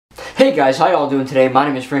Hey guys, how y'all doing today? My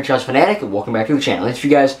name is Franchise Fanatic and welcome back to the channel. This for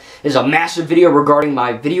you guys is a massive video regarding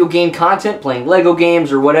my video game content, playing Lego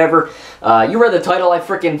games or whatever. You read the title, I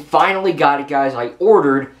freaking finally got it, guys. I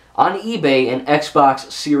ordered on eBay an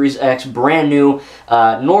Xbox Series X brand new.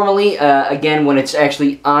 Normally, again, when it's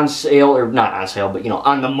actually on sale, or not on sale, but you know,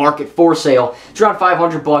 on the market for sale, it's around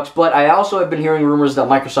 500 bucks. But I also have been hearing rumors that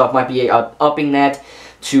Microsoft might be upping that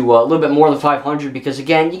to a little bit more than 500 because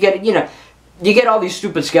again, you get all these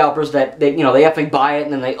stupid scalpers that they effing buy it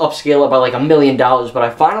and then they upscale it by like $1 million. But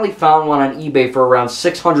I finally found one on eBay for around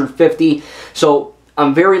 $650. So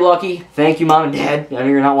I'm very lucky. Thank you, Mom and Dad. I know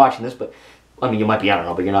you're not watching this, but I mean, you might be, I don't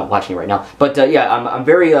know, but you're not watching it right now. But yeah, I'm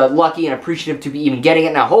very lucky and appreciative to be even getting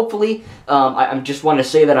it. Now, hopefully, I just want to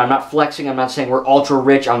say that I'm not flexing. I'm not saying we're ultra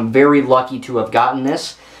rich. I'm very lucky to have gotten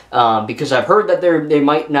this. Because I've heard that they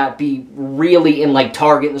might not be really in like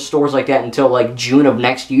Target and stores like that until like June of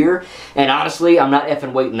next year. And honestly, I'm not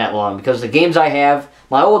effing waiting that long because the games I have,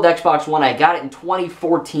 my old Xbox One, I got it in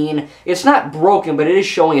 2014. It's not broken, but it is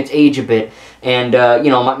showing its age a bit. And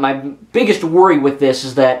you know, my biggest worry with this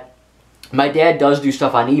is that my dad does do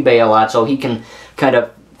stuff on eBay a lot, so he can kind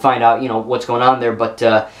of find out, you know, what's going on there. But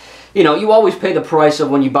you know, you always pay the price of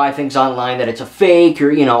when you buy things online that it's a fake, or,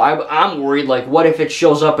 you know, I'm worried, like, what if it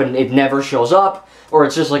shows up and it never shows up, or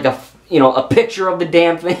it's just like a, you know, a picture of the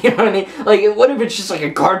damn thing, you know what I mean? Like, what if it's just like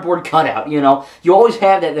a cardboard cutout, you know? You always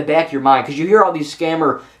have that in the back of your mind, because you hear all these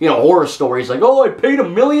scammer, you know, horror stories, like, oh, I paid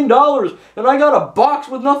 $1 million, and I got a box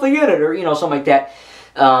with nothing in it, or, you know, something like that.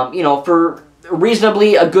 You know, for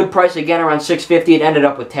reasonably a good price, again around $650. It ended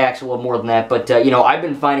up with tax a little more than that, but you know, I've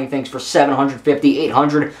been finding things for $750,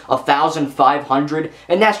 $800, $1,000, $500,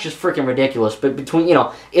 and that's just freaking ridiculous. But between, you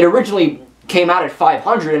know, it originally came out at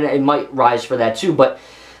 $500, and it might rise for that too, but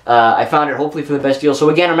I found it hopefully for the best deal.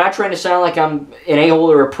 So again, I'm not trying to sound like I'm an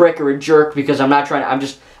a-hole or a prick or a jerk, because I'm not trying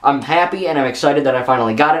to, I'm happy and I'm excited that I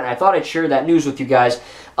finally got it, and I thought I'd share that news with you guys.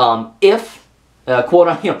 If quote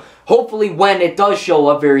on, you know, hopefully when it does show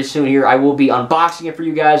up very soon here, I will be unboxing it for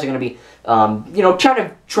you guys. I'm going to be, you know,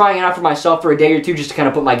 trying it out for myself for a day or two, just to kind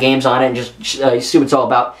of put my games on it and just see what it's all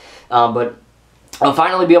about. But I'll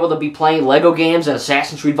finally be able to be playing Lego games and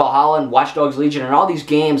Assassin's Creed Valhalla and Watch Dogs Legion and all these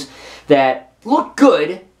games that look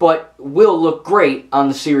good, but will look great on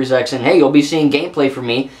the Series X. And hey, you'll be seeing gameplay from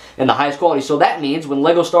me in the highest quality. So that means when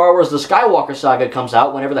Lego Star Wars The Skywalker Saga comes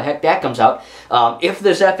out, whenever the heck that comes out, if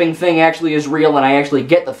this effing thing actually is real and I actually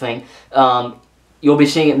get the thing, you'll be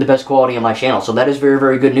seeing it in the best quality on my channel. So that is very,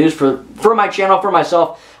 very good news for my channel, for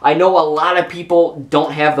myself. I know a lot of people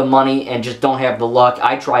don't have the money and just don't have the luck.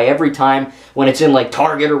 I try every time when it's in like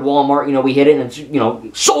Target or Walmart, you know, we hit it and it's, you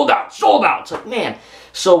know, sold out, sold out. It's like, man.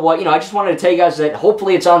 So, you know, I just wanted to tell you guys that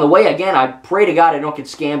hopefully it's on the way. Again, I pray to God I don't get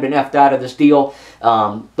scammed and effed out of this deal.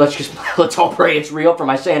 Let's all pray it's real for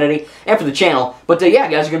my sanity and for the channel. But,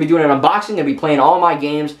 yeah, guys, I'm going to be doing an unboxing. I'm going to be playing all my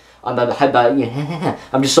games. I'm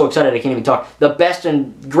just so excited I can't even talk. The best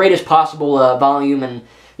and greatest possible volume and,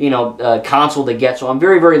 you know, console to get. So I'm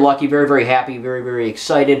very, very lucky, very, very happy, very, very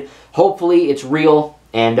excited. Hopefully it's real.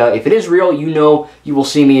 And if it is real, you know, you will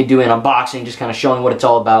see me do an unboxing, just kind of showing what it's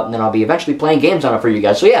all about, and then I'll be eventually playing games on it for you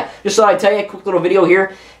guys. So yeah, just thought I'd tell you a quick little video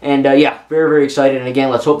here, and yeah, very, very excited. And again,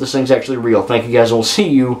 let's hope this thing's actually real. Thank you guys, and we'll see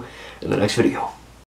you in the next video.